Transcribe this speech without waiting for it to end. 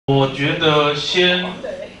我觉得先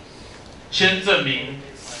证明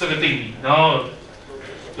这个定理，然后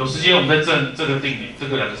有时间我们再证这个定理，这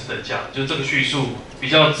个两个是等价，就是这个叙述比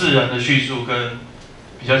较自然的叙述跟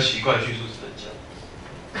比较奇怪的叙述是等价，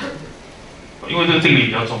因为这个定理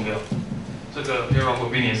比较重要，这个 pair of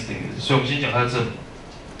convenience 定理，所以我们先讲它的证明。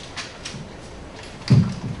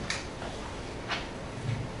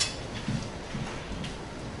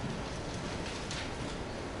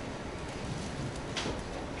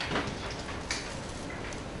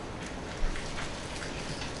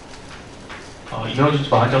好，以后就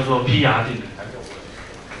把它叫做 PR 定理。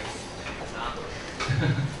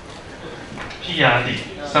PR 定理，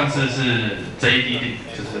上次是 JD 定理，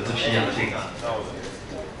这是 PR 定理。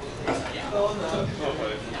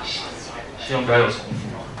希望不要有重复。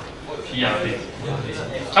PR 定理，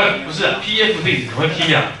哎，不是、啊、PF 定理怎么会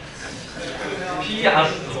PR？PR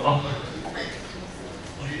是什么？哦，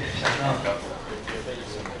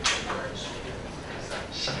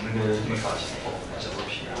想那个律法解剖，叫做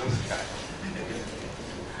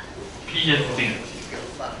PR。PF 定理。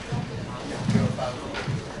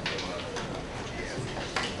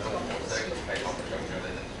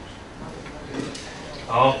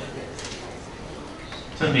好，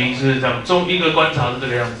证明是这样，一个观察是这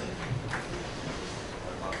个样子。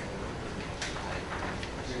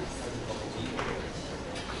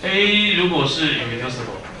A 如果是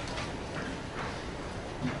irreducible，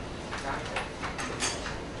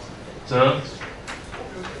 则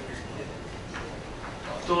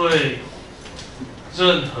对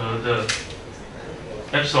任何的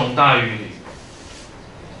epsilon 大于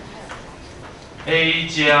A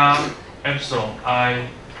加 epsilon I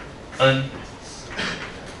n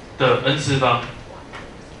的 n 次方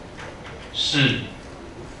是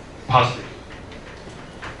positive，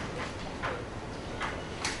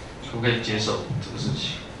 可不可以接受这个事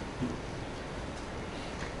情？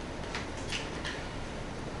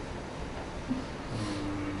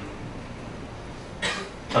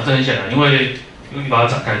这很显然，因为你把它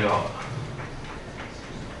展开就好了。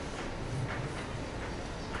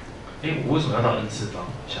我为什么要到 n 次方？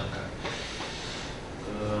想想看。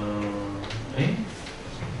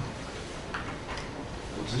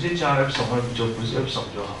我直接加 epsilon 就不是 epsilon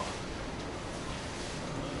就好了。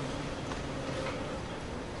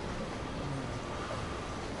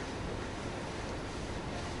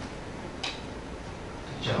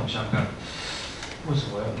等一下，我想想看，为什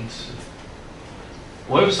么要 n 次？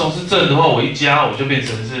我 epsilon 是正的话，我一加我就变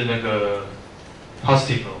成是那个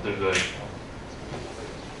positive 了，对不对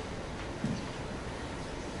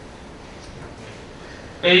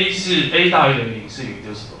？A 大于等于0是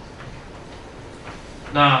irreducible，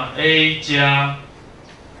那 A 加，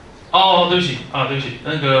对不起，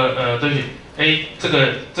那个对不起 ，A 这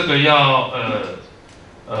个要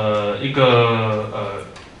一个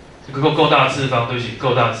够大次方，对不起，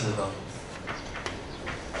够大次方，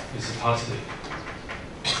也是 positive，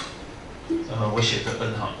 我写个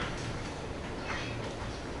n 好了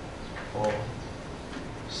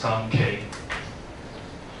，3k。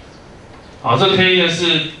好，这个 k 呢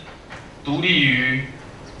是独立于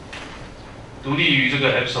这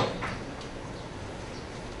个 epsilon，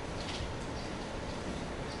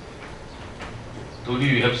 独立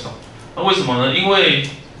于 epsilon。那为什么呢？因为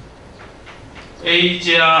a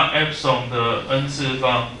加 epsilon 的 n 次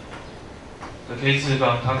方的 k 次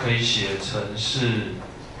方，它可以写成是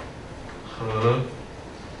和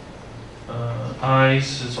i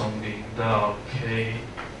是从0到 k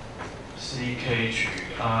ck 取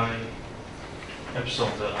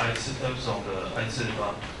i。epsilon 的 i 次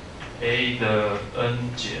方 a 的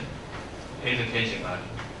n 减 a 的 k 减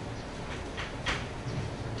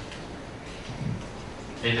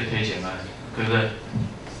i，a 的 k 减 i， 对不对？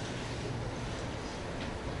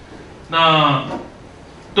那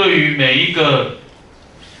对于每一个，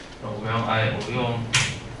我不用 i， 我用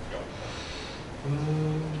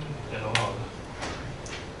L 好了。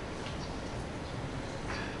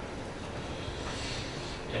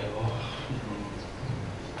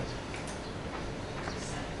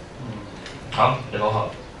好，L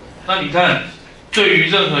好。那你看，对于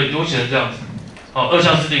任何，我写成这样子，二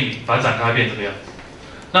项式定理，把它展开变这个样子。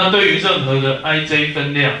那对于任何的 ij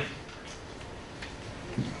分量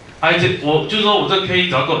 ，ij 我就是说我这个 k 只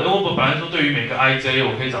要够，因为我本来说对于每个 ij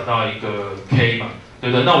我可以找到一个 k 嘛，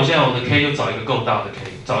对不对？那我现在我的 k 就找一个够大的 k，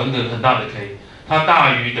 找一个很大的 k， 它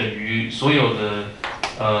大于等于所有的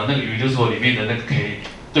那个irreducible里面的那个 k，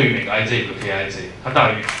 对于每个 ij 有个 kij， 它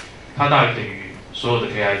大于等于所有的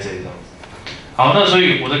kij 这样子。好，那所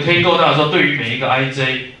以我的 k 够大的时候，对于每一个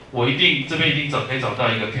ij， 我这边一定可以找到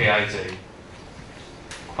一个 kij，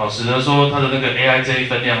 好，使得说它的那个 aij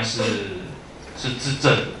分量是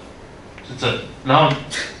正的。是正，然后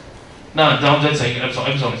再乘一个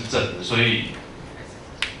epsilon 也是正的，所以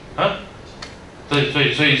对，所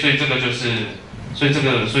以这个就是，所以这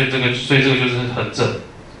个就是很正，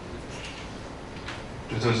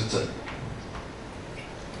就这个是正，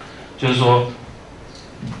就是说，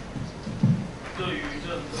对于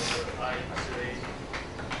任何的 I J，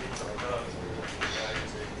 可以找到一个 I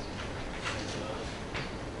J，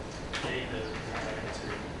 A 的 I J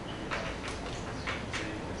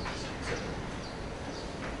是正，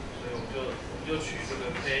所以我们就取这个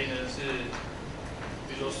K 呢是，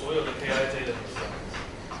比如说所有的 K I J 的合算。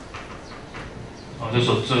就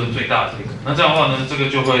说这是最大的这个，那这样的话呢，这个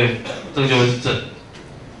就会是正。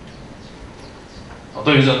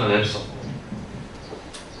对于任何的 epsilon，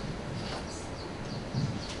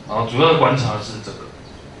 然后主要的观察是这个。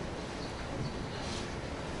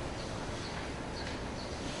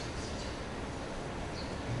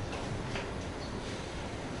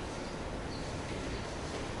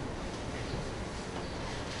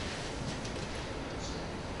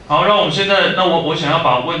好，那我们现在，那我想要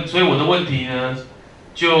把所以我的问题呢，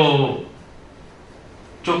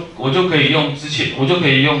我就可以用之前，我就可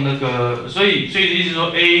以用那个，所以意思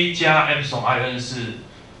说 A 加 epsilon in 是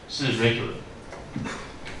regular，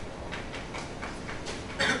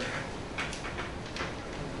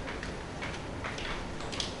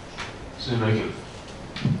 是 regular，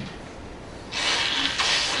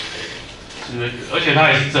 而且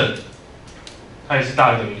它也是正，它也是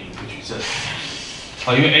大于等于0的矩阵，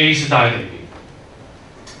因为 A 是大于等于0。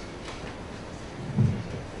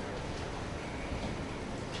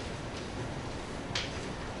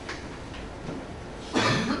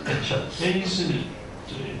A 是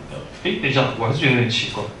对的，等一下，我还是觉得有点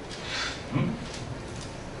奇怪。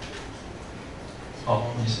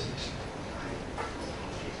没事。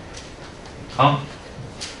好，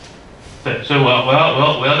对，所以我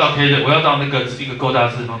要到 K 的，我要到那个一个够大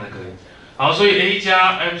的次方才可以。好，所以 A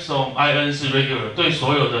加 epsilon in 是 regular 对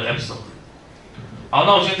所有的 epsilon。好，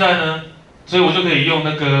那我现在呢，所以我就可以用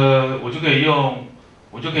那个，我就可以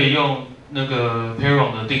用那个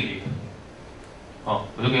Perron 的定理。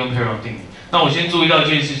我就可以用 Perron 定理。那我先注意到一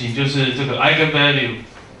件事情，就是这个 eigenvalue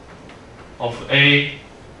of A，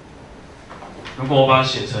 如果我把它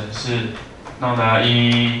写成是浪达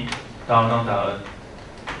1到浪达 n，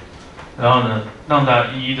 然后呢，浪达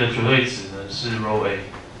1的绝对值呢是 rho A，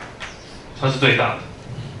 它是最大的。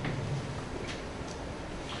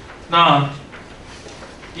那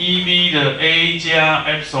EV 的 A 加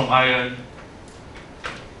epsilon in，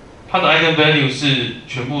 它的 eigenvalue 是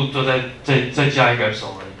全部都再加一个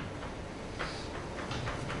epsilon 而已。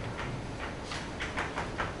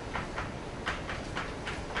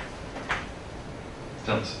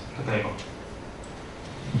这样子，可以吗？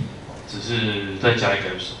只是再加一个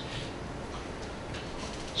epsilon，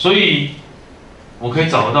 所以我可以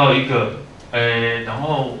找到一个，然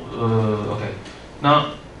后OK， 那。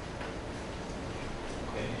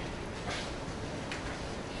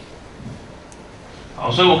好，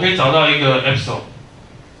所以我可以找到一个 epsilon，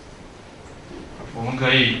 我们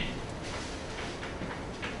可以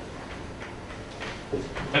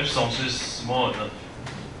epsilon 是 small 的，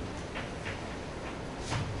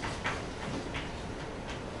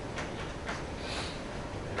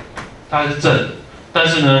它还是正的，但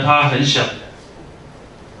是呢，它很小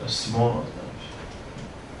 ，small，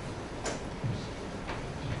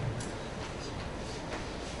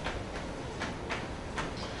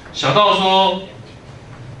 小到说。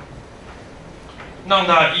浪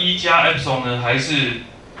达1加 epsilon 呢，还是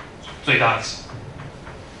最大值？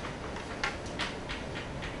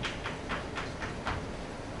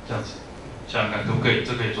这样子，想想看可不可以？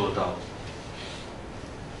这可以做到。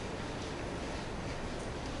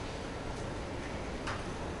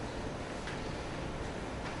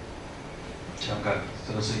想想看，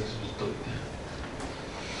这个事情是不是对的？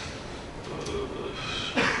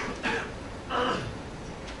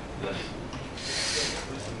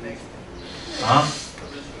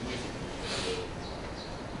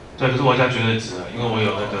对，可是我加绝对值啊，因为我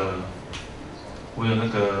有那个，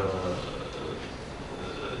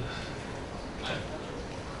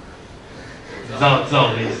你知道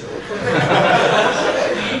我的意思？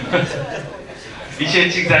一切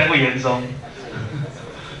尽在不言中。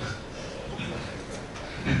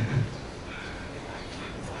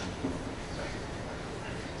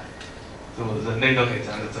如果人类都可以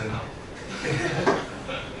这样，就真好。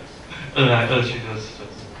二来二去就是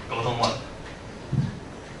沟通完。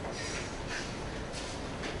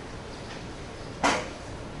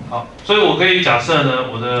好，所以我可以假设呢，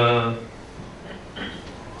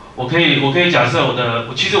我可以假设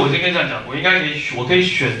其实我先跟这样讲，我可以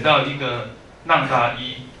选到一个浪达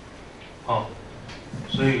1，好，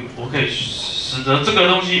所以我可以使得这个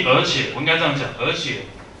东西，而且我应该这样讲，而且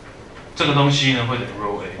这个东西呢会等于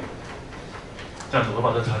row A。这样子，我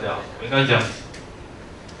把这擦掉，我应该这样子，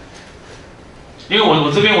因为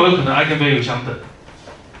我这边我有可能 eigenvalue 相等。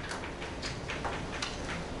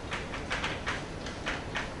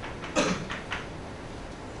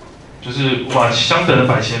就是我把相等的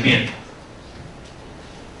摆前面，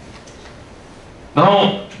然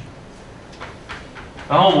后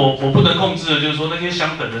我不能控制的就是说那些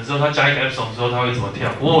相等的之后，它加一个 epsilon 之后，它会怎么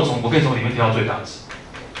跳？不过我可以从里面挑到最大值。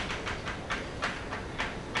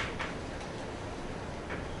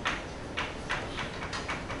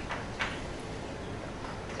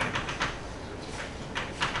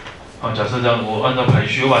好，假设这样，我按照排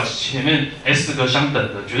序，我把前面 s 个相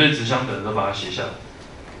等的、绝对值相等的都把它写下来。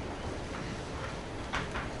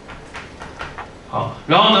好，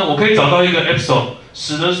然后呢，我可以找到一个 epsilon，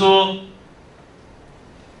 使得说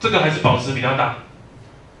这个还是保持比较大，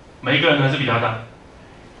每一个人还是比较大，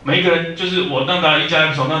每一个人就是我让达1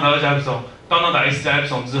加 epsilon， 让达2加 epsilon， 到让达 s 加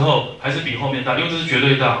epsilon 之后，还是比后面大，因为这是绝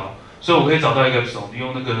对大哦，所以我可以找到一个 epsilon， 利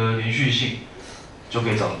用那个连续性就可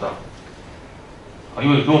以找得到。啊，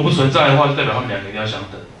因为如果不存在的话，就代表他们两个一定要相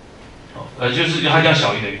等，就是它一定要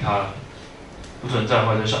小于等于它了，不存在的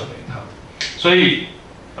话就小于等于它，所以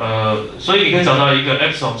你可以找到一个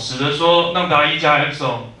epsilon， 使得说让达1加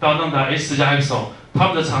epsilon 到让达 s 加 epsilon， 它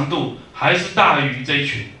们的长度还是大于这一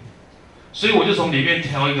群，所以我就从里面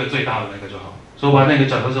挑一个最大的那个就好，所以我把那个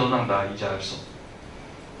角色叫做让达1加 epsilon，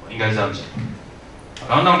 应该是这样讲。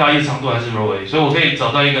然后让达1长度还是 row A， 所以我可以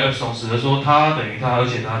找到一个 epsilon， 使得说它等于它，而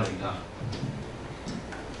且它等于它。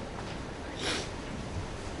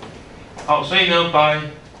好，所以呢 by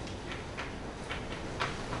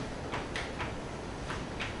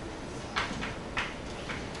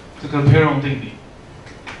这个 Perron 定理，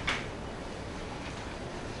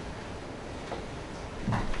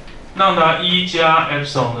让达1加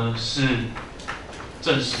epsilon 呢是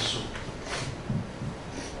正实数，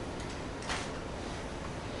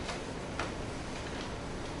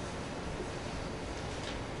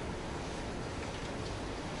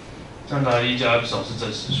让达1加 epsilon 是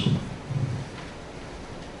正实数。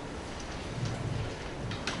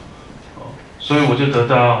所以我就得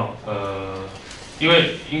到因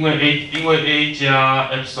为 A 加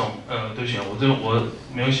epsilon， 对不起，我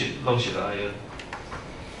没有漏写的 in，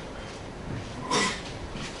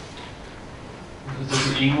 这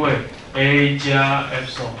是因为 A 加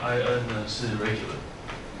epsilon in 呢是 regular。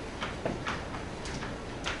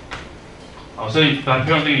好，所以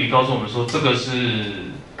Perron定理告诉我们说，这个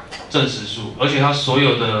是正实数，而且它所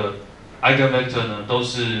有的 eigenvector 呢都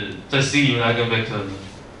是在 C 里面的 eigenvector 呢。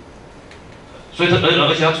所以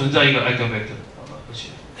而且它存在一个 eigenvector，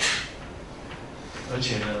 而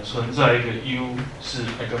且呢存在一个 u 是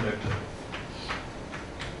eigenvector，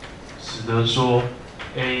 使得说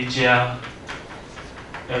a 加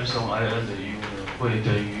epsilon in 的 u 呢会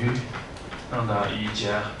等于让达1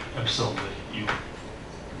加 epsilon 的 u。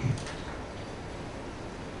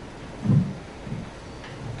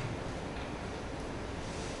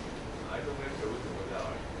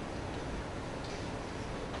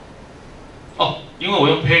哦，因为我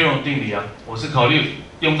用 Perron 定理啊，我是考虑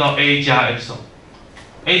用到 a 加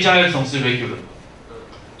epsilon，a 加 epsilon 是 regular，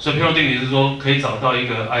 所以 Perron 定理是说可以找到一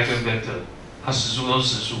个 eigenvector， 它实数都是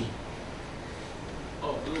实数。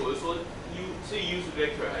哦，不是，我是说 u 是 u 是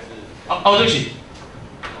vector 还是？对不起，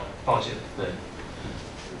抱歉，对。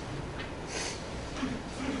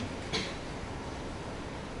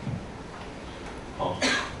好，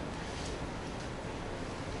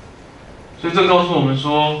所以这告诉我们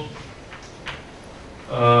说。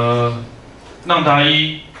让达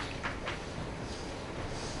1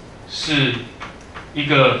是一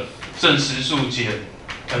个正实数减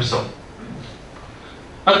epsilon，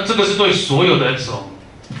 这个是对所有的 epsilon。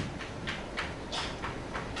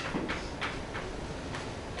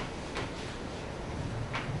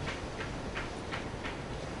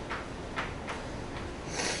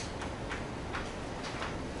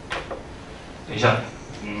等一下，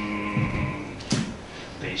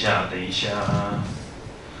等一下。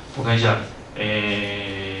我看一下，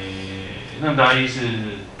让达1是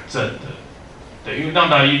正的，对，因为让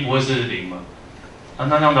达1不会是0嘛，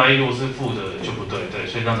那让达1如果是负的就不对，对，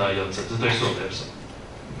所以让达1要正，这是对所有的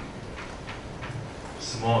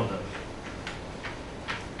epsilon。small 的，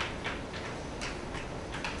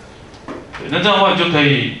对，那这样的话你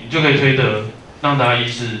就可以推得让达1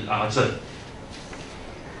是 R 正。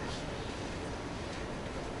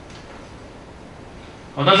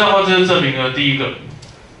好，那这样的话这就证明了第一个。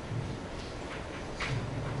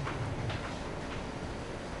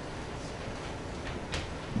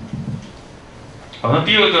好，那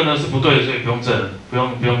第二个呢是不对的，所以不用证，不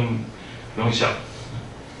用想。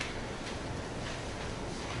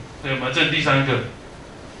对，我们证第三个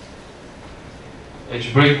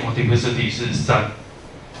 ，algebraic multiplicity 是3，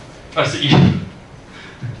是1，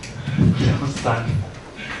讲3，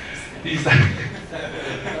第三个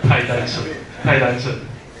太单纯，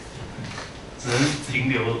只能停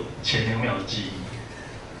留前2秒的记忆。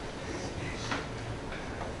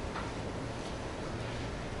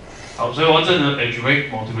好，所以我要证的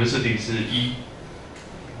algebraic multiplicity 是1。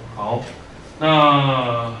好，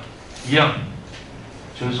那一样。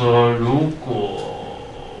就是说，如果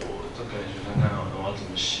我这个学生看看我要怎么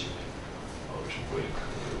写，去break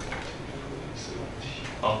这个问题。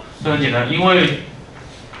好，这很简单，因为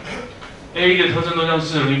A 的特征多项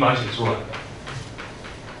式容易把它写出来。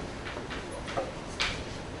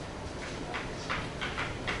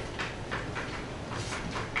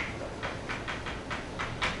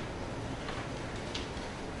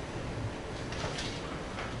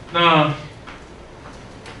那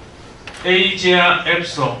A 加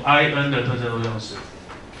epsilon in 的特征多项式，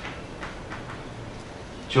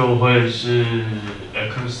就会是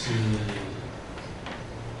x，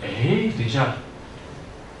 等一下，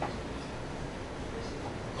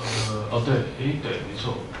对，对，没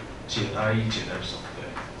错，减 I 减 epsilon， 对。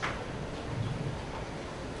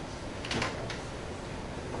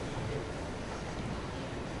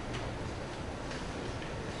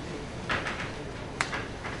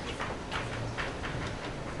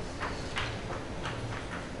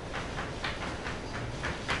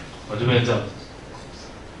我这边这样子。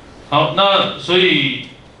好，那所以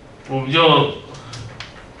我们就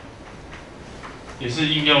也是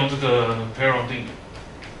应用这个 Parallel 定理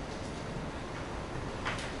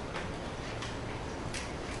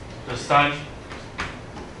的3，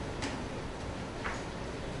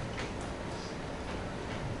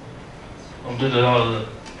我们就得到了，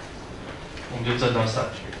我们就证到3，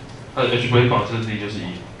它的 algebraic multiplicity 就是1。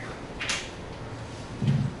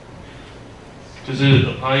就是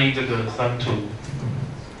applying 这个3 to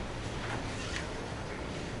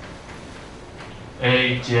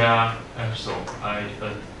A 加 epsilon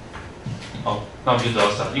in， 好，那我们就得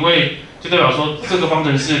到3，因为就代表说这个方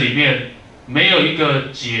程式里面没有一个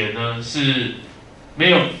解呢是没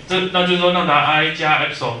有那就是说让答 I 加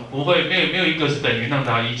epsilon 不会没有一个是等于让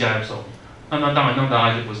答1加 epsilon， 那当然让答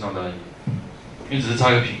I 就不是让答1，因为只是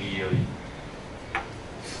差一个平1而已。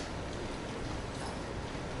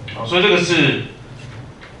好，所以这个是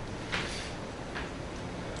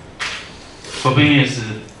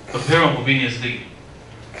Frobenius、apparent Frobenius 定理。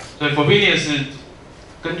所以 Frobenius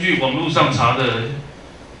根据网络上查的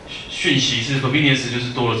讯息是 Frobenius 就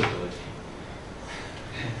是多了这个而已，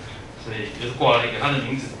所以就是挂了一个他的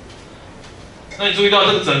名字。那你注意到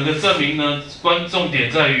这个整个证明呢，重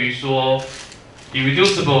点在于说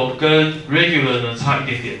irreducible 跟 regular 呢差一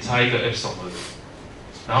点点，差一个 epsilon 而已。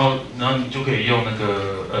然后你就可以用那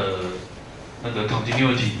个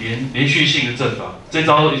continuity 连续性的证法，这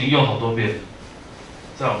招已经用好多遍了，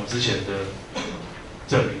在我们之前的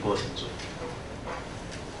证明过程中，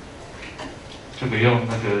就可以用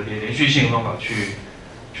那个连续性的方法去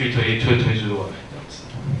推出来这样子。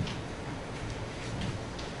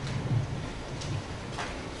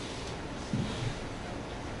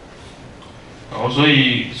好，所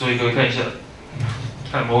以各位看一下，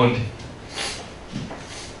看有没有问题。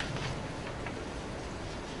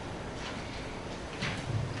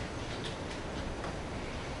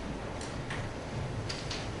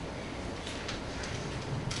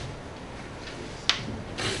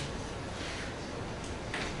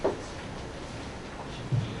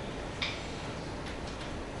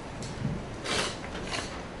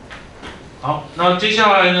好，那接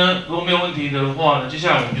下来呢，如果没有问题的话呢，接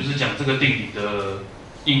下来我们就是讲这个定理的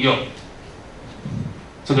应用。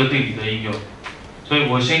这个定理的应用，所以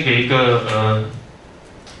我先给一个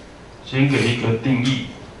定义，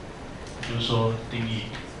就是说定义，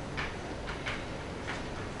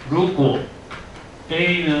如果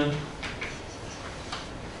A 呢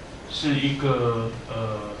是一个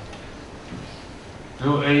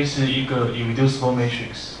如果 A 是一个 irreducible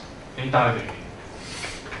matrix，A 大于等于。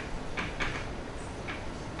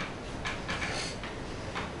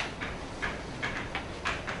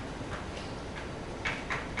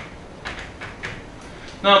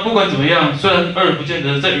那不管怎么样，虽然2不见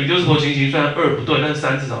得在irreducible情形，虽然2不对，但是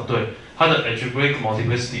3至少对。它的 algebraic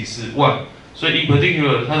multiplicity 是 1， 所以 in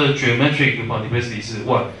particular 它的 geometric multiplicity 是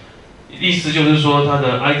 1。意思就是说它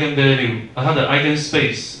的 eigenvalue它的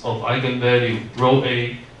eigenspace of eigenvalue row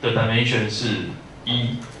A 的 dimension 是1，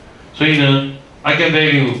所以呢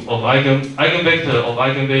eigenvalue of eigenvector of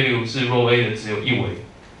eigenvalue 是 row A 的只有1维。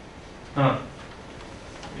那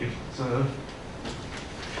if 则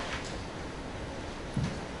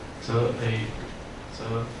A 则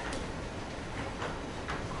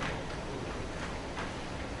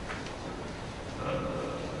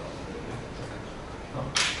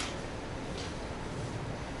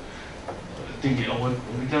定义我们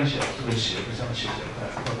这样写，这个写不这样写起来，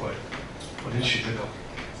怪怪的。我就取这个，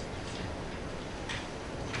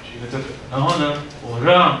取个这个，然后呢，我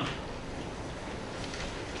让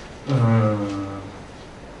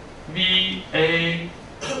VA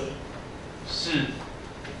是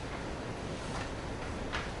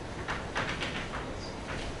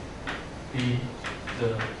B 的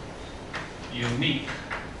unique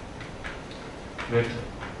vector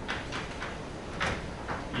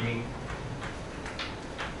in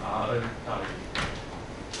Rn 大于，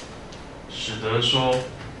使得说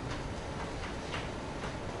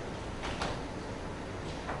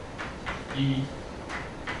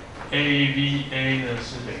AVA 呢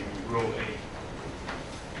是等于 ρ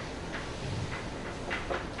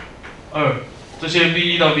A。2，这些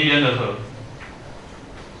V1 到 Vn 的和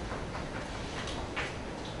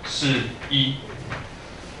是1。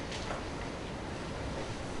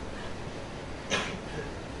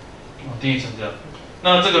定义成这样。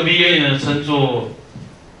那这个 VA 呢，称作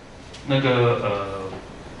那个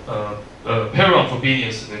pair of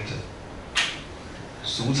Frobenius vector，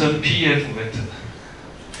 俗称 PF vector。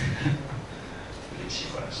有点奇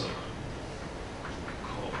怪说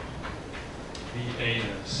 ，VA 呢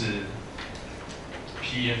是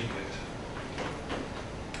PF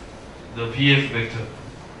vector，the PF vector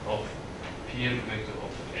of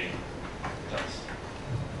A， 这样子。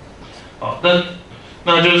好，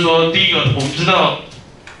那就是说，第一个我们知道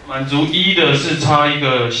满足1的是差一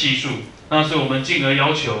个系数，那所以我们进而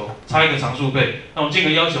要求差一个常数倍，那我们进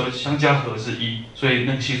而要求相加和是1，所以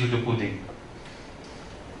那个系数就固定。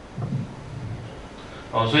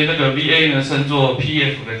好，所以那个 VA 呢称作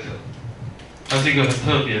PF vector， 它是一个很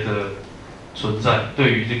特别的存在，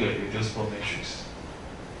对于这个 reducible matrix。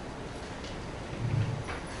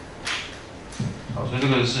好，所以这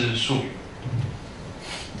个是术语。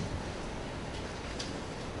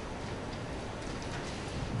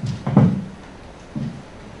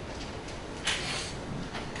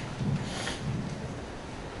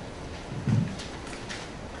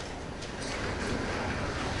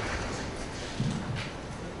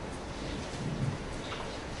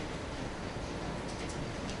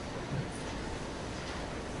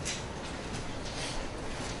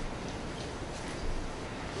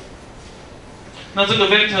那这个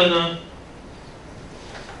vector 呢，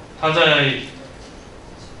它在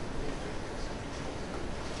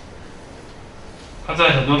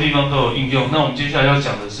很多地方都有应用。那我们接下来要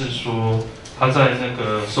讲的是说，它在那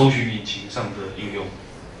个搜寻引擎上的应用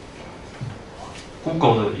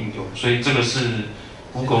 ，Google 的应用。所以这个是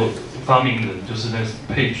Google 发明人，就是那个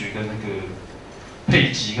佩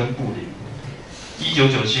吉跟布林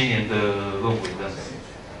，1997年的论文这样子。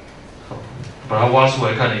好，把它挖出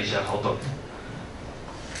来看了一下，好短。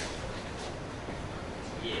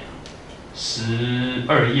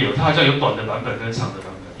12页，它好像有短的版本跟长的版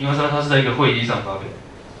本，因为它是在一个会议上发表，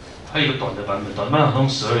它有一个短的版本，短的版本好像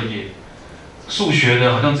12页，数学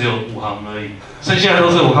的好像只有5行而已，剩下的都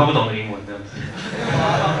是我看不懂的英文这样子，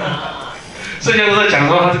剩下都在讲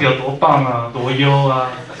说它这个有多棒啊，多优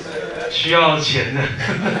啊，需要钱的，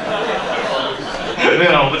没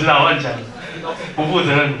有啦，我不知道，乱讲，不负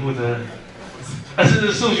责任。但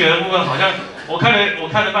是数学的部分好像我看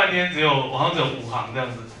了半天，好像只有5行这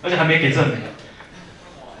样子，而且还没给证明。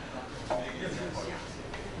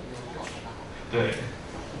对，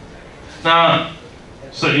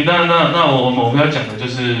所以那我们要讲的就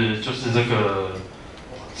是这个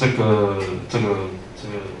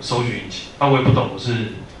搜寻引擎。我也不懂，我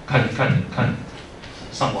是看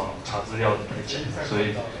上网查资料来讲，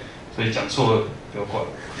所以讲错了不要怪我，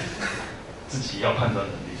自己要判断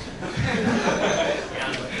能力。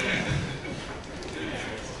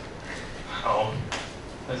好，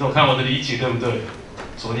但是我看我的理解对不对？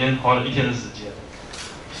昨天花了1天的时间，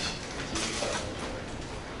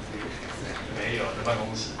没有在办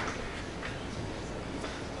公室。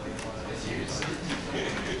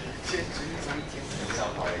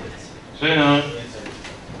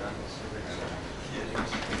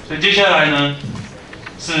所以接下来呢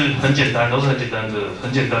是很简单，都是很简单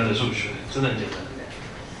的数学，真的很简单。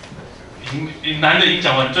比难的已经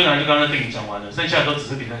讲完，最难就刚才定义讲完了，剩下的都只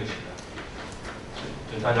是比那个简单。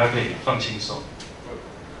对，大家可以放轻松。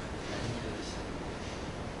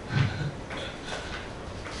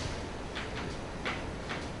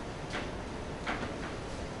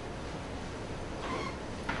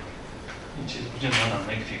你其实不见得要拿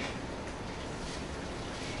negative。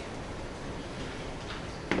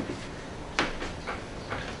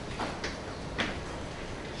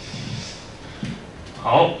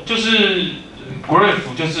好，就是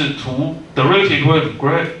graph 就是图 directed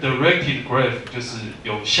graph 就是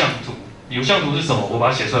有向图。有向图是什么？我把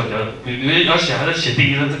它写出来比较，要写还是写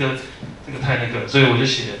定义的这个太那个，所以我就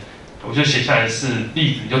写下来是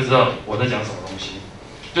例子，你就知道我在讲什么东西。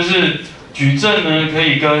就是矩阵呢，可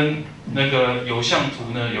以跟那个有向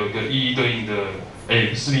图呢有一个一一对应的，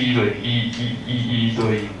是一对一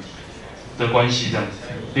对应的关系这样子。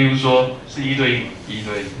例如说是一对应，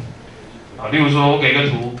啊，例如说我给个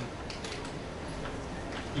图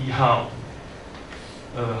，1号、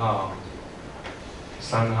2号、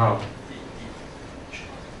3号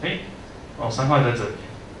，3号在这里，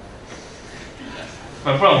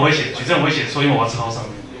不然我会写矩阵，我会写错，因为我要抄上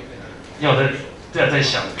面，要我再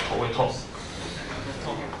想，头会痛。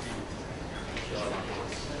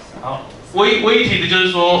好，weighted就是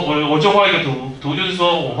说我就画一个图就是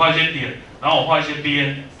说我画一些点，然后我画一些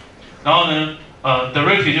边，然后呢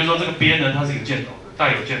，directed 就是说这个边呢它是一个箭头的，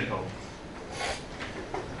带有箭头。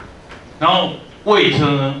然后 weight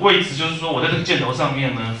呢，位置就是说我在这个箭头上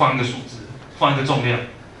面呢放一个数字，放一个重量，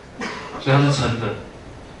所以它是称的。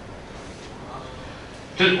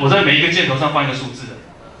就是我在每一个箭头上放一个数字的，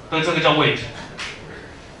对，这个叫 weight。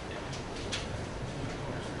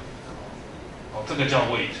哦，这个叫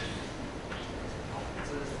weight。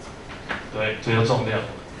对，这叫重量。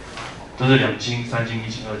这是2斤、3斤、1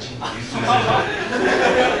斤、2斤，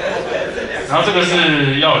然后这个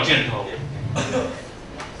是要有箭头，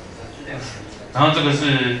然后这个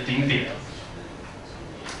是顶点。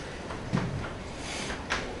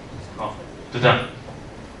好，就这样。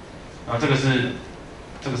然后这个是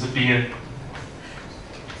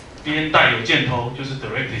边带有箭头，就是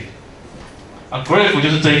directed。啊 ，graph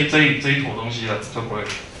就是这一坨东西了，叫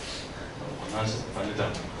graph。那是反正这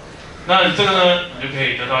样。那这个呢，你就可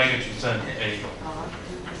以得到一个矩阵 A。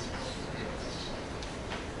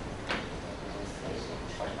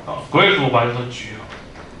好 ，graph 我把它说 G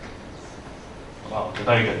好不好？得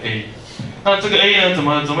到一个 A。那这个 A 呢，怎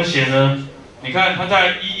么写呢？你看它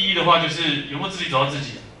在11的话，就是有没有自己找到自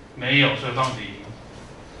己？没有，所以放0。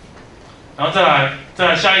然后再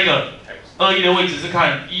来下一个21的位置是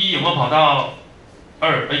看1有没有跑到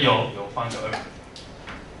2，有放一个2。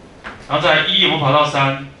然后再来1有没有跑到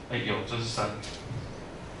3？有，这是3。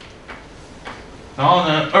然后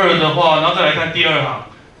呢，2的话，然后再来看第2行，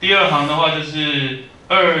第2行的话就是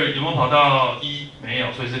2有没有跑到1？没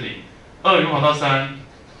有，所以是0。2有没有跑到3？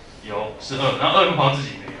有，是2。然后2有没有跑到自己？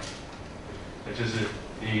没有，所以就是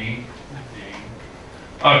0、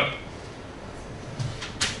0、2。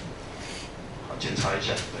好，检查一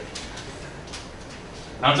下，对。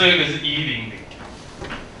然后这一个是100。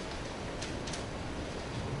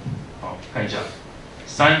好，看一下。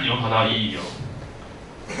3有跑到1有，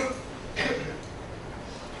这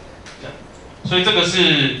样，所以这个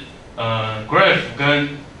是graph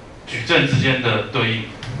跟矩阵之间的对应。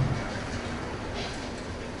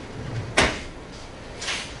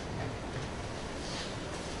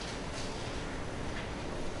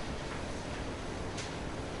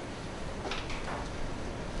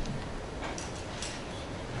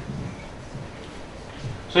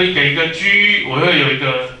所以给一个 G， 我会有一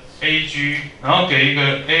个 AG， 然后给一个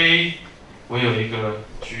A， 我有一个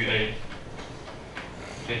GA，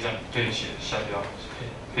 可以这样，可以写下标，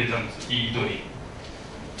可以这样子一一对应。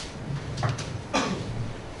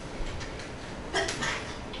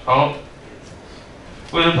好，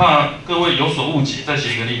为了怕各位有所误解，再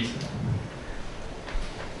写一个例子。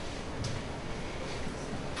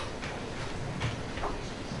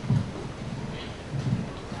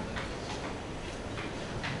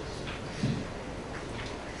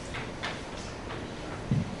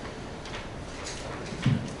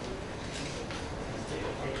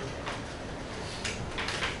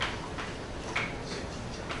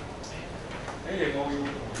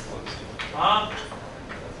啊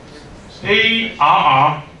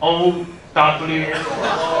 ，ARROW。ARROW。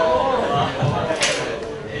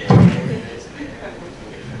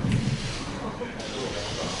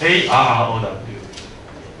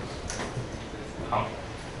好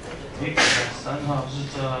，3号是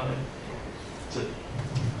在这里。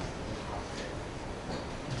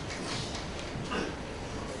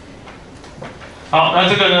好，那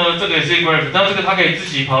这个呢？这个也是一个 graph， 但这个它可以自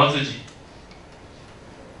己跑到自己。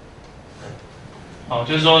好，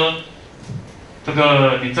就是说，这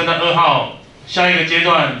个你站在2号，下一个阶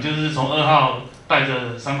段你就是从2号带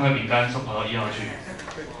着3块饼干跑到1号去。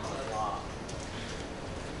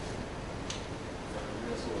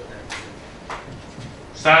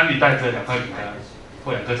3你带着2块饼干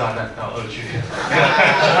或2颗炸弹到2去，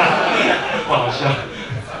不好笑。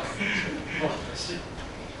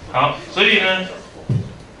好，所以呢，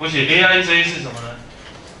我写 AIJ 是什么呢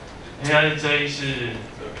，aij 是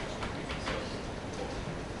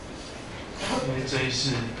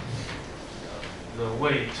the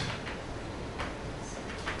weight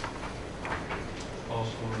of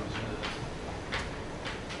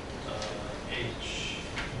h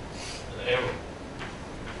arrow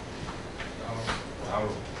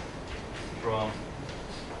from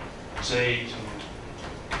j to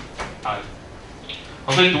I。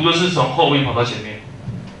好，所以读的是从后面跑到前面。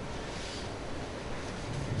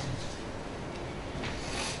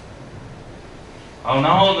好，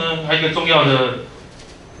然后呢，还有一个重要的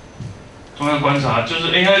观察，就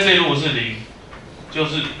是 aij 如果是0，就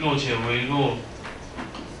是弱且为弱，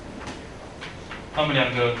他们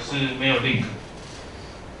两个是没有 link，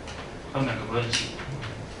 他们两个不认识。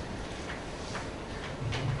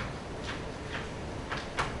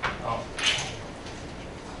好，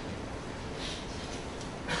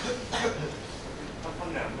他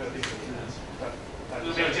们两个没有 link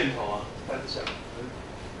就是没有箭头啊。单向。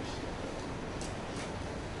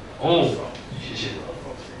哦，谢谢。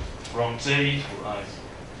From J to I，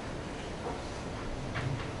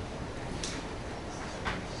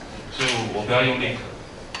 所以我不要用 link，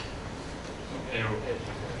 用 arrow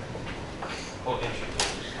或 h。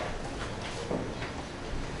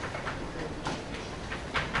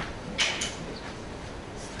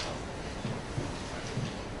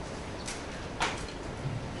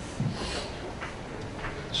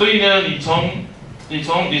所以呢，你从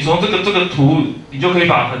这个图，你就可以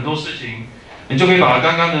把很多事情，你就可以把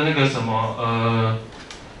刚刚的那个什么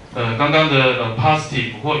刚刚的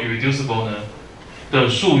positive 或 irreducible 呢的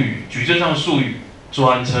术语，矩阵上的术语，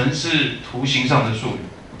转成是图形上的术语。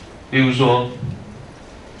例如说，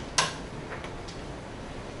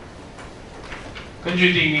根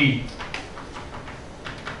据定义，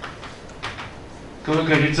各位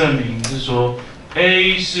可以去证明是说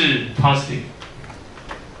A 是 positive。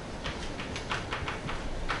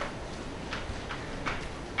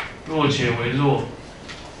弱且为弱，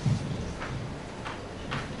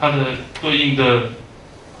它的对应的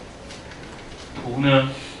图呢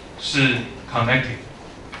是 connected。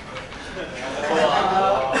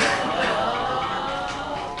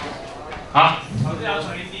啊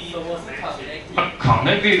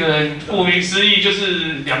 ？connected 的顾名思义就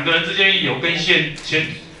是两个人之间有根线牵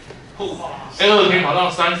互 ，2可以跑到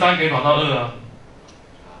3，3可以跑到2啊。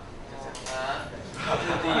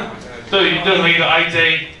对于任何一个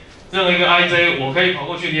ij，我可以跑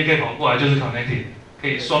过去，你也可以跑过来，就是 connected， 可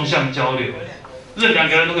以双向交流。任两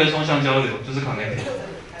个人都可以双向交流，就是 connected。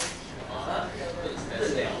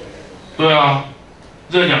对啊，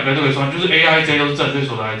任两个人都可以双，就是 aij 都是正对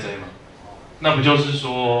所的 ij 嘛。那不就是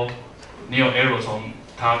说，你有 arrow 从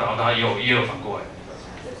它到它，也有反过来。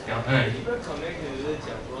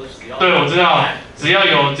对，我知道，只要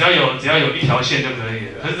有一条线就可以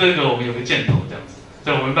了。可是这个我们有个箭头这样子，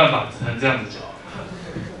所以我没办法只能这样子讲。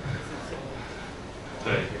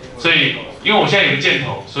对，所以因为我现在有个箭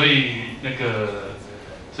头，所以没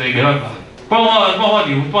办法。不然的话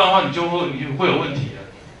你就会有问题了。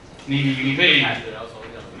你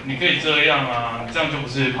可以这样啊，这样就不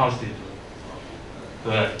是 positive。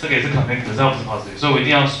对，这个也是 connected， 可是它不是 positive， 所以我一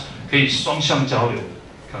定要可以双向交流的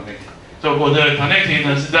connected。所以我的 connected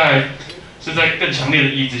呢是在更强烈的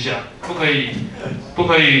意义之下，不可以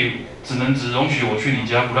只容许我去你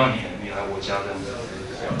家，不让你来我家这样子。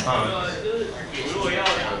如果要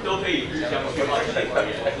都可以互相去话，就是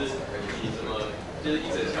你怎么就是一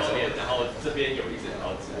整条链，然后这边有一整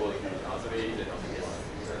条直过去，然后这边一整条直过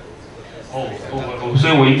去。所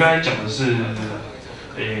以我应该讲的是。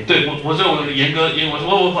对我严格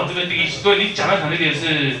我把这个定义，对你讲的 connected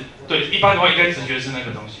是对，一般的话应该直觉是那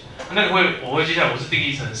个东西，那个我会接下来我是定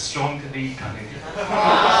义成 strongly connected。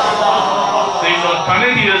所以说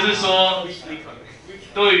connected 是说，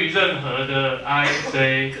对于任何的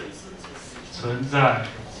ij 存在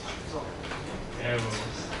arrows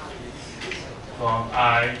from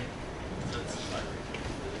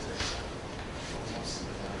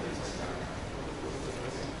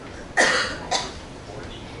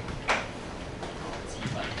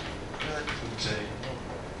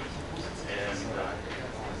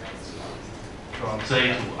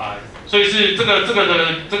J to I， 所以是这个的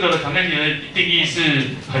connected 的定义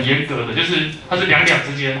是很严格的，就是它是两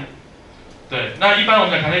之间。对，那一般我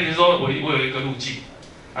们讲 connected 是说我有一个路径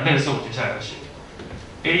啊，那个是我接下来要写。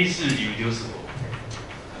A 是 irreducible，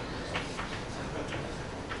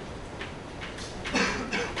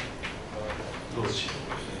 弱且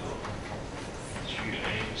为弱。A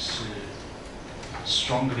是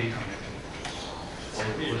strongly connected，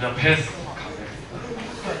 我叫 path。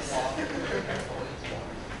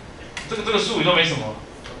这个术语都没什么，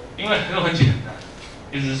因为都很简单。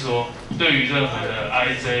意思是说，对于任何的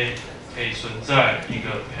ij 可以存在一个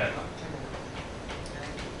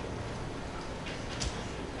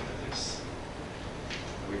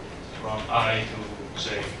path。From I to J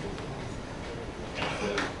and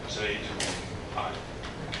J to I。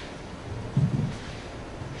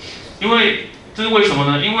因为这是为什么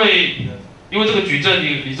呢？因为这个矩阵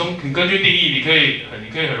你根据定义，你可以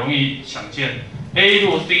很容易想见 ，a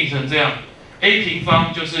如果是定义成这样 ，a 平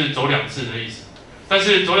方就是走2次的意思。但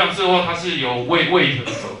是走2次的话，它是有weight的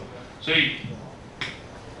走，所以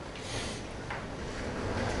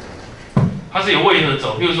它是有weight的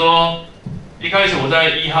走。譬如说，一开始我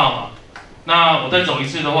在1号嘛，那我再走一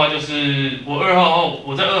次的话，就是我2号后，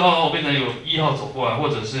我在2号后变成有1号走过来，或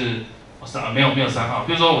者是没有3号。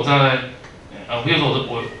比如说我在比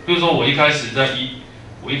如说我一开始在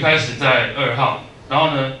2号，然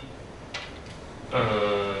后呢，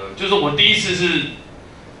就是说我第一次是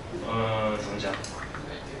怎么讲？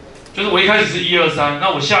就是我一开始是1、2、3，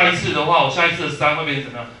那我下一次的话，我下一次的3会变成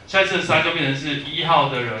怎么样？下一次的3就变成是1号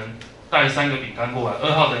的人带3个饼干过来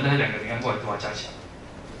，2号的人带2个饼干过来，就把它加起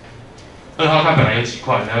来。2号它本来有几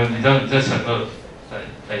块，然后你再乘2，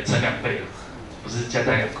乘2倍，不是加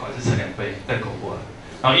带2块，是乘2倍再走过来。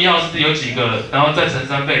然后1号是有几个，然后再乘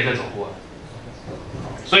3倍再走过来。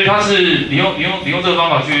所以它是你用这个方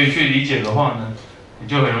法去理解的话呢，你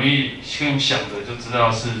就很容易用想的就知道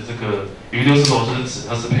是这个irreducible是指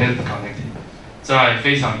它是 path connected， 在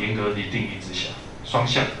非常严格的定义之下，双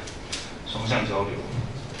向交流。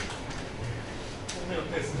没有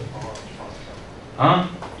path 的方法去方向。啊，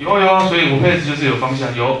有啊，所以我 path 就是有方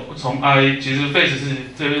向，有从 I 其实 path 是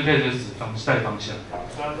这边 path 是指带方向。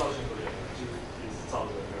虽然绕圈可以，就是也是照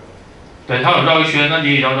着那个。对，它有绕一圈，那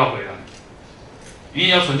你也要绕回来，你也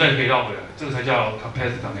要存在可以绕回来，这个才叫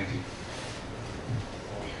path connected。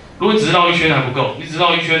如果你只是绕一圈还不够，你只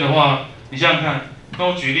绕一圈的话，你想想看，跟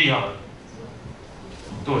我举例好了。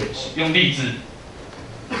对，用例子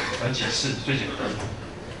来解释最简单。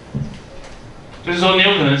就是说，你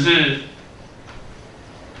有可能是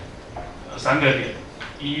3个点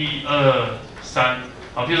，1、2、3，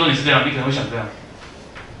好，比如说你是这样，你可能会想这样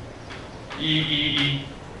，111，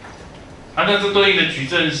那这对应的矩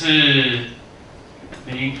阵是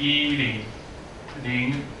010、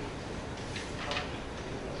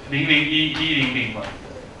00100嘛，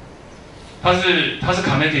它是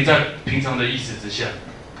connected 在平常的意思之下，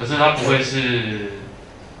可是它不会是，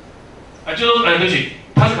就说对不起，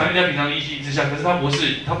它是 connected 在平常的意义之下，可是它不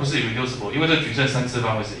是irreducible， 因为这个矩阵3次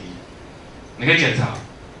方会是1，你可以检查，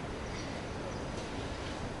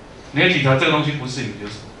这个东西不是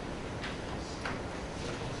irreducible。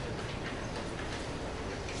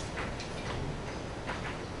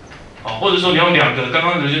好，或者说你用2个，刚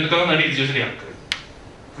刚的例子就是2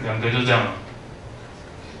个就这样了。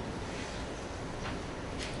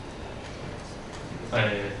等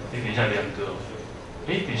一下2个，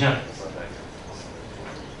等一下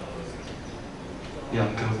，2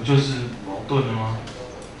个不就是矛盾了吗？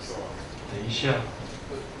等一下，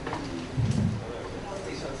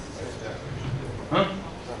怎么样？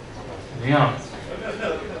没有，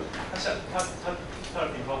它的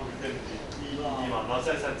平方不变1嘛，然后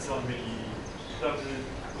再3次方变1，那不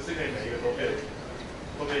是可以每一个都变1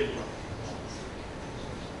吗？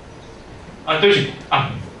对不起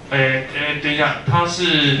啊，等一下，它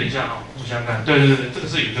是等一下啊，我想想看，对，这个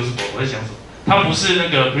是irreducible，我在想什么？它不是那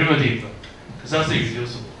个 primitive， 可是它是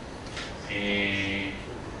irreducible，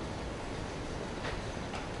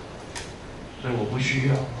所以我不需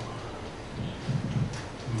要。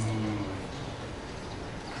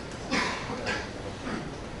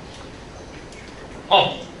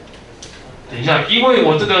等一下，因为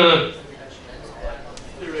我这个，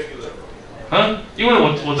因为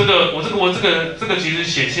我这个其实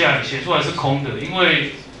写出来是空的，因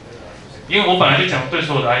为我本来就讲对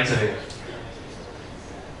所有的 ij，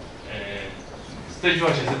 这句话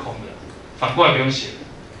其实是空的，反过来不用写。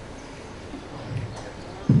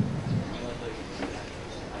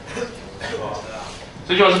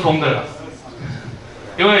这句话是空的啦，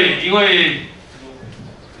因为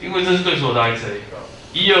这是对所有的 ij，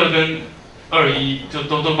 1、2跟2、1就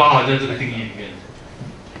都包含在这个定义里面。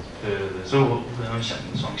对，所以我可能想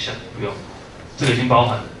双向，不用，这个已经包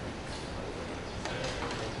含了。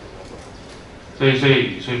所以不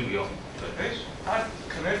用。对。它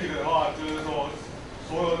connected 的话，就是说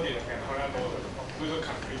所有点好像都有，不是说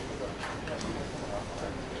complete 的。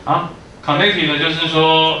connected 就是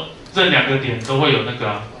说这2个点都会有那个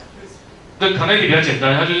啊。这 connected 比较简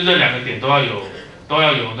单，它就是这2个点都要有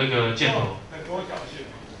那个箭头。很多条线。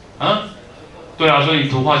对啊，所以你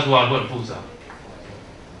图画出来会很复杂。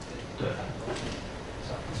对。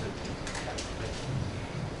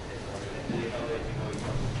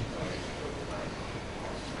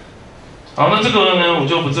好，那这个呢我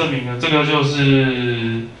就不证明了，这个就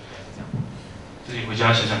是自己回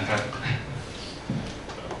家想想看，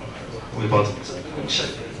我也不知道怎么证明。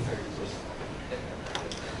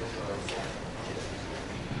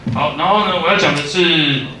好，然后呢，我要讲的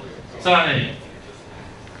是在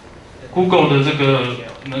Google 的这个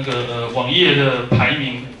网页的排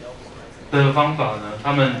名的方法呢，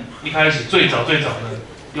他们一开始最早呢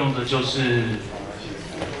用的就是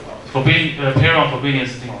parent forbidden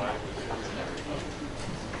string。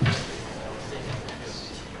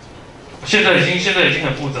现在已经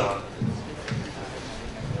很复杂了，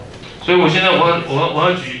所以我现在我要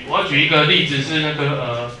举一个例子是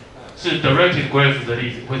是 directed graph 的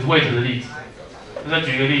例子 with weight 的例子，我再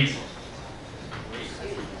举一个例子。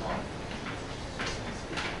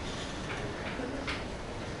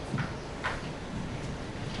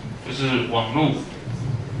就是网路，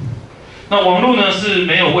那网路呢是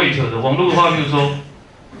没有 weight 的。网路的话，比如说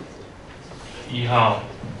1号，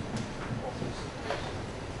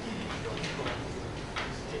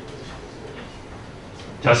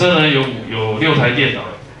假设呢有6台电脑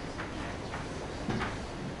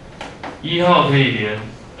，1号可以连，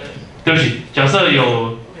对不起，假设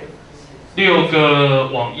有6个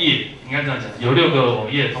网页，应该这样讲，有6个网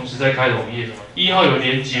页同时在开的网页，1号有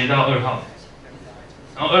连接到2号。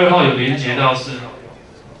然后2号有连接到4号，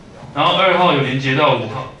然后2号有连接到5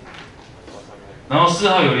号，然后4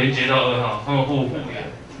号有连接到2号，他们互连。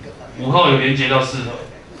5号有连接到4号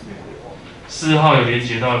，4号有连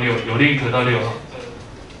接到6，有 link 到6号，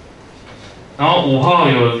然后5号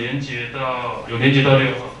有连接到6号，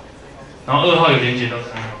然后2号有连接到3号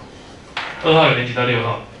，2号有连接到6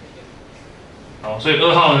号。好，所以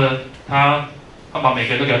2号呢，他把每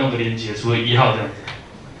个人都给他弄个连接，除了1号这样子。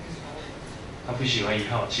他不喜欢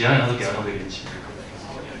1号，其他人他都给他弄个连接。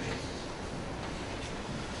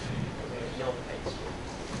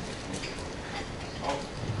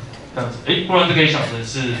这样子，不然就可以想成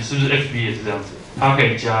是不是 FB 也是这样子？他可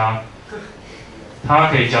以加他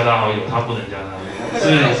好友，他不能加他好友，是。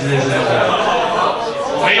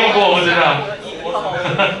我没用过，我不知道。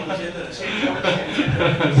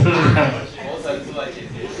是不是这样？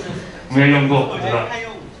没有用过，不知道。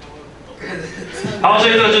好，所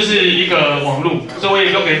以这就是一个网路，所以我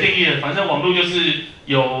也用给定义了。反正网路就是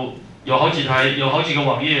有好几个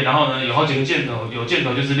网页，然后呢有好几个箭头，有箭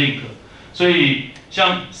头就是 link。所以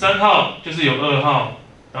像3号就是有2号，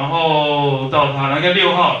然后到他，然后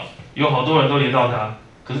6号有好多人都连到他，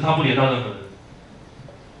可是他不连到任何人。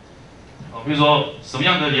比如说什么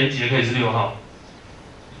样的连结可以是6号？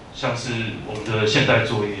像是我们的现代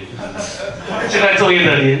作业，现代作业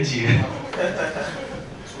的连结。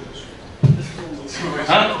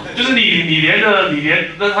就是你连，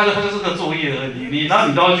那它就是个作业而已，然后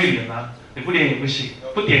你都要去连啊，你不连也不行，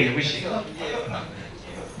不点也不行。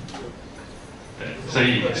对，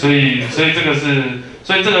所以这个是，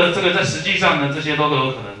所以这个在实际上呢，这些都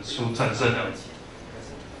有可能产生的。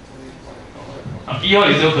1号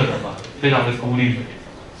也是有可能嘛，非常的孤立。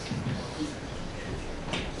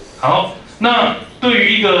好，那对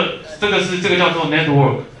于一个这个叫做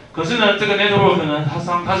network。可是呢，这个 network 呢，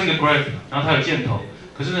它是一个 graph， 然后它有箭头，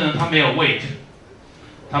可是呢，它没有 weight，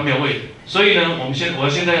 所以呢，我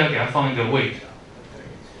现在要给它放一个 weight。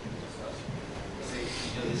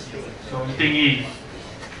我们定义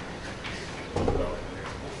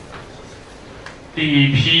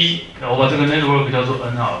P， 我把这个 network 叫做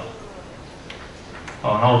n 好了，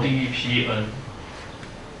好，然后我定义 Pn。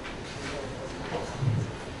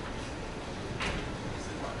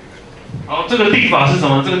好，这个定法是什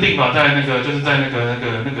么？这个定法在就是在他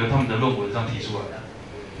们的论文上提出来的。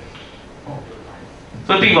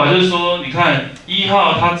这个定法就是说，你看1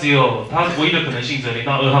号它唯一的可能性只能连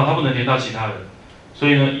到2号，它不能连到其他人。所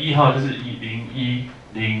以呢，1号就是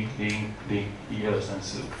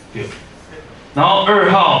01000012345然后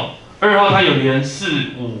2号它有连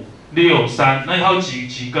4563，那它有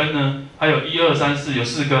几根呢？它有1234，有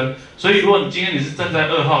4根。所以如果今天你是站在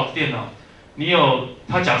2号电脑，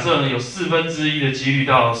它假设呢有1/4的几率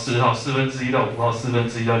到4号，1/4到5号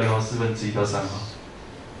，1/4到6号，1/4到3号。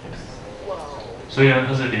所以呢，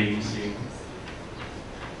它是0。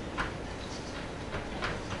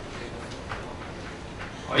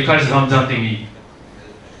好，一开始他们这样定义。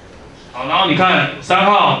好，然后你看3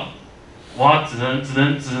号，哇，只能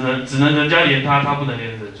人家连他不能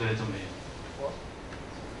连人，所以就没有。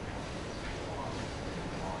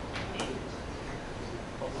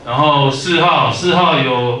然后4号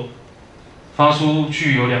有发出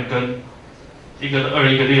去有2根，一个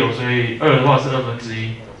2，一个6，所以2的话是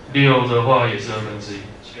1/2，6的话也是1/2。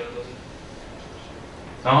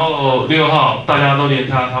然后6号大家都连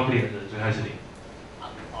他不连人，所以还是0。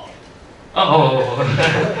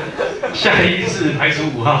下一次排除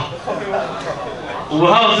5号，5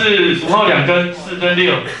号是5号2根，4跟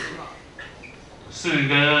6，4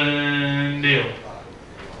跟6，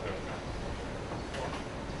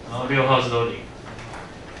然后6号是都0，0000000，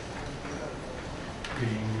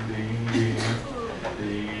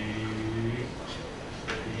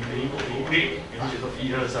有写说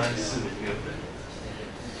1、2、3、4、5、6。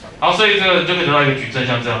好，所以这个就可以得到一个矩阵，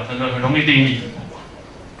像这样，很容易定义。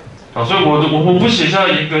好，所以我不写下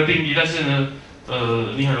严格定义，但是呢，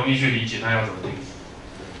你很容易去理解它要怎么定义。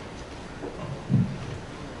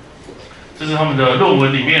这是他们的论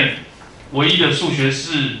文里面唯一的数学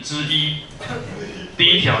式之一，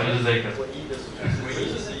第1条就是这个。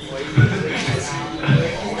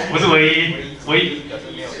不是唯一，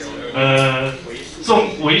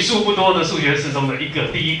为数不多的数学式中的第一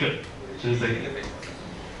个就是这个。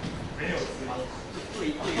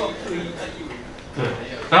对，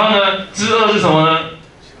然后呢，之2是什么呢？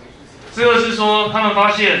之2是说他们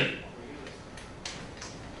发现，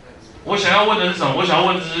我想要问的是什么？我想要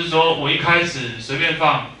问的是说，我一开始随便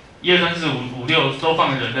放1、2、3、4、5、6都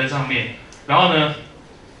放人在上面，然后呢，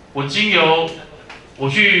我经由我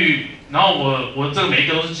去，然后我这个每一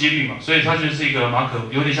个都是几率嘛，所以它就是一个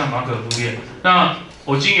有点像马可夫链。那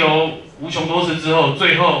我经由无穷多次之后，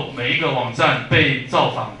最后每一个网站被造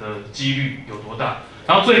访的几率有多大？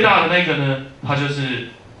然后最大的那个呢，它就是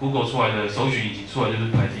Google 出来的搜寻引擎出来就是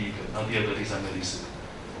排第1个，然后第2个、第3个、第4个，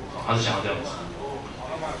他是想要这样子。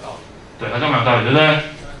对，好像蛮有道理，对不对？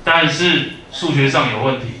但是数学上有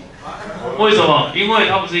问题，为什么？因为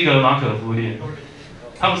它不是一个马可夫链，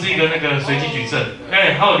它不是一个那个随机矩阵。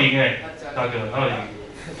还有0大哥，还有0。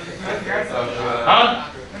啊？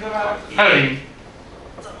还有0。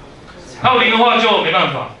还有0的话就没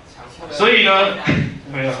办法，所以呢，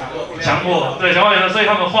没有强迫，对强迫原则，所以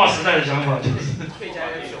他们划时代的想法就是，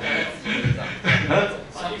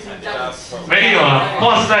没有啊，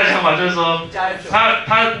划时代的想法就是说，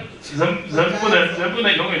人不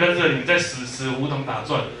能永远在这里在死胡同打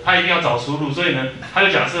转，他一定要找出路，所以呢，他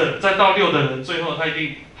就假设再到6的人，最后他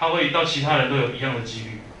会到其他人都有一样的几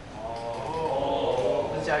率。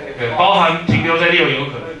对，包含停留在6也有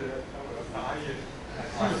可能。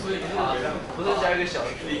不是加一个小0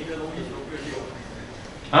的东西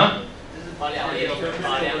啊？就是把2行。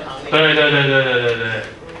对。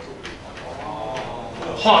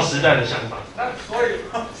划时代的想法。所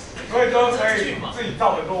以就可以自己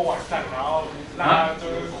造很多网站，然后让它就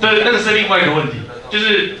是。对，那个是另外一个问题，就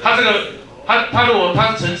是他如果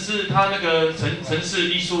他程式他那个程式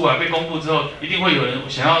一出来被公布之后，一定会有人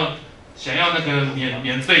想要那个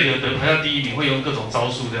免费的排到第1名，会用各种招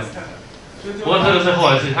数这样子。不过这个是后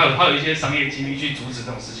来是，他有一些商业机密去阻止这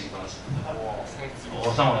种事情发生。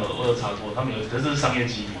我上网有查过，他们可是商业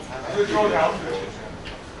机密。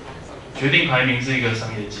决定排名是一个商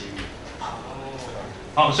业机密。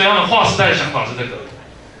好，所以他们划时代的想法是这个。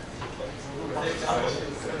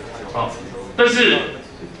好，但是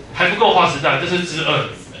还不够划时代，这是之2，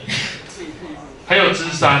还有之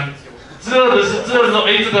3。之2的时候，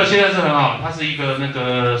这个现在是很好，它是一个那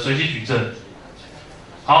个随机矩阵。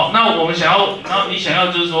好，那我们然后你想要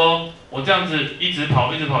就是说我这样子一直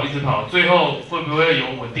跑，最后会不会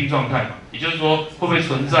有稳定状态嘛？也就是说，会不会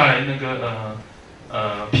存在那个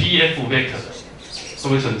PF vector， 会不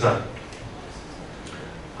会存在？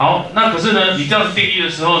好，那可是呢，你这样子定义的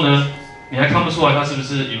时候呢，你还看不出来它是不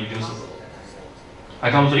是 irreducible，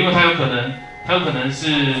 还看不出，因为它有可能是，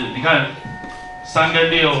你看3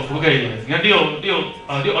跟6可不可以连？你看6有，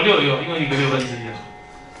因为一个1/6。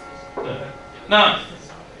对，那。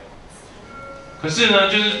可是呢，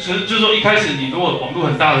就是说一开始你如果网络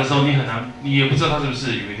很大的时候，你也不知道它是不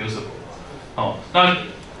是irreducible。哦，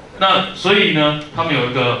那所以呢，他们有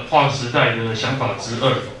一个划时代的想法之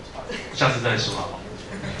2，下次再说好。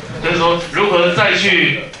就是说如何再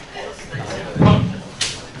去，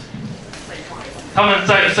他们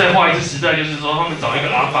再画一次时代，就是说他们找一个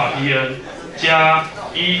阿尔法 Pn 加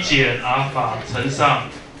1减阿尔法乘上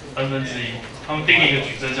n⁻1，他们定义一个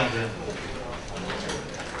矩阵像这样。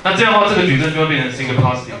那这样的话，这个矩阵就会变成是一个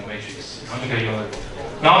positive matrix， 然后就可以用。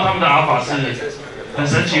然后他们的阿尔法是很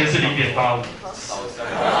神奇的是0.85。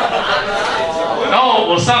然后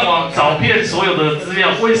我上网找遍所有的资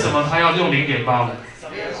料，为什么他要用0.85？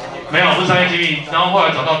没有，不是商业机密。然后后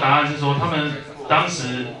来找到答案是说，他们当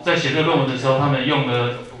时在写这个论文的时候，他们用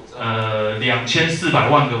了2400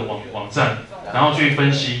万个网站，然后去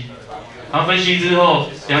分析。然后分析之后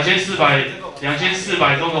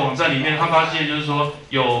，2400多个网站里面，他发现就是说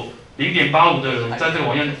有0.85的人在这个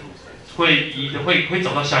网页会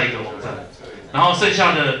走到下一个网站，然后剩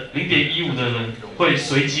下的0.15的人会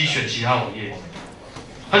随机选其他网页。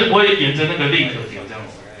它就不会沿着那个 link 点这样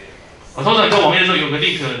子。通常你在网页的时候有个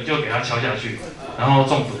link， 你就给它敲下去，然后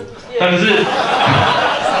中毒。但是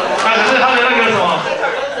它的那个什么，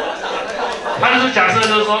它就是假设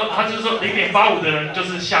就是说，它就是说0.85的人就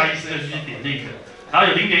是下意识的去点 link， 然后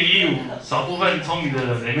有0.15少部分聪明的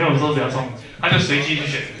人，也没有说比较聪明，他就随机去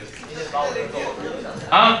选一个。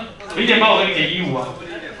啊，0.85跟0.15啊，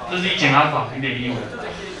这是1减阿法0.15。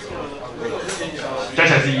加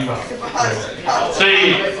起来是1吧，对，所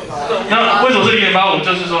以那为什么是0.85？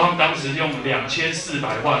就是说他们当时用2400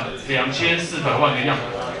万个样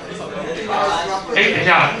本。哎，等一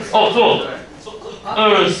下，哦，错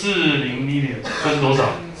，240 million， 这是多少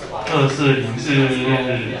？240是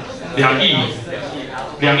2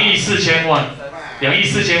亿4000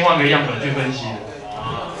万个样本去分析的，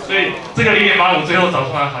所以这个0.85最后找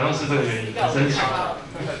出来好像是这个原因，很神奇。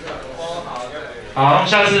好，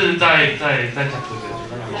下次再讲这个。